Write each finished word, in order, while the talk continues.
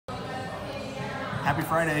Happy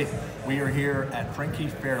Friday. We are here at Frankie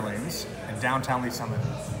Farelanes in downtown Lee Summit.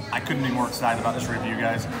 I couldn't be more excited about this review,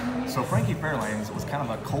 guys. So Frankie Farelanes was kind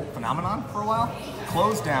of a cult phenomenon for a while.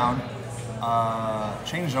 Closed down,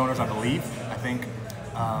 changed owners, I believe, I think,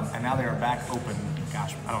 and now they are back open,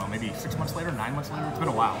 gosh, I don't know, maybe 6 months later, 9 months later? It's been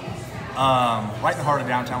a while. Right in the heart of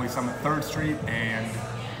downtown Lee Summit, 3rd Street and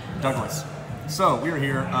Douglas. So we are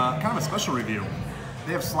here, kind of a special review.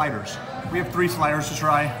 They have sliders. We have 3 sliders to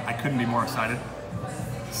try. I couldn't be more excited.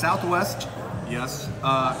 Southwest, yes.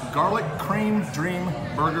 Garlic Cream Dream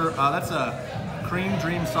Burger. That's a cream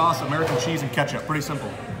dream sauce, American cheese, and ketchup. Pretty simple.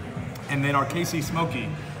 And then our KC Smoky,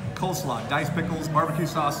 coleslaw, diced pickles, barbecue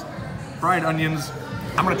sauce, fried onions.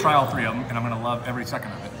 I'm gonna try all 3 of them, and I'm gonna love every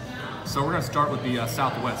second of it. So we're gonna start with the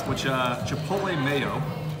Southwest, which Chipotle mayo,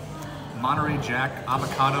 Monterey Jack,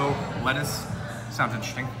 avocado, lettuce. Sounds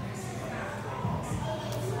interesting.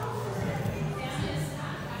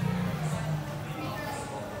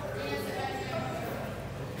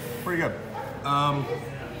 Pretty good.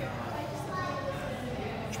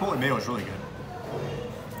 Chipotle mayo is really good.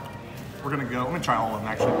 I'm gonna try all of them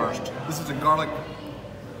actually first. This is a garlic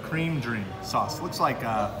cream dream sauce. Looks like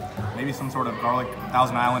maybe some sort of garlic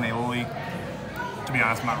Thousand Island aioli. To be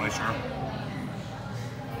honest, I'm not really sure.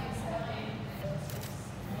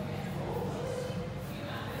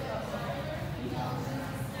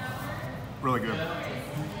 Really good.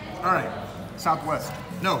 All right, Southwest.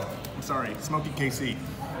 No, I'm sorry, Smoky KC.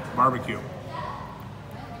 Barbecue.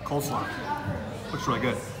 Coleslaw. Looks really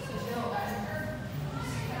good.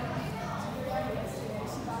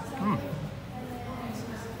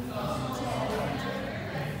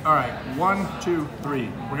 All right, 1, 2,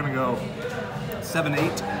 3. We're gonna go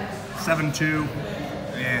 7-8, 7-2.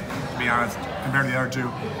 To be honest, compared to the other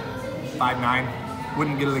 2, 5-9.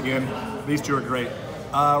 Wouldn't get it again. These 2 are great.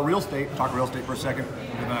 Real estate. Talk real estate for a second.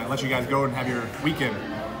 I'm gonna let you guys go and have your weekend.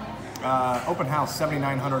 Open house,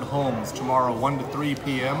 7,900 homes tomorrow, 1 to 3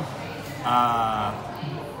 p.m.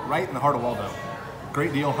 Right in the heart of Waldo.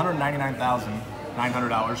 Great deal,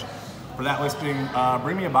 $199,900 for that listing.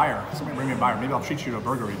 Bring me a buyer. Somebody bring me a buyer. Maybe I'll treat you to a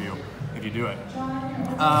burger review if you do it.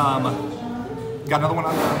 Got another one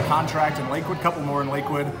under contract in Lakewood. Couple more in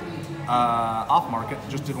Lakewood. Off market.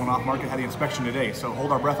 Just did one off market. Had the inspection today. So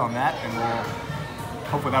hold our breath on that, and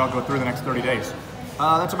hopefully that'll go through the next 30 days.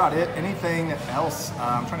 That's about it. Anything else?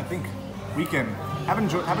 I'm trying to think. Weekend. Have a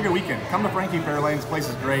good weekend. Come to Frankie Farelanes. This place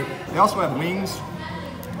is great. They also have wings.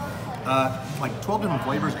 Like 12 different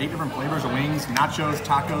flavors, 8 different flavors of wings, nachos,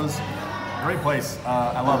 tacos. Great place.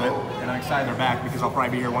 I love it, and I'm excited they're back because I'll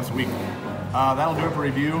probably be here once a week. That'll do it for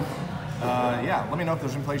review. Yeah, let me know if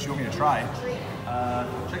there's any place you want me to try.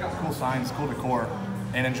 Check out the cool signs, cool decor,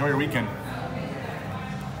 and enjoy your weekend.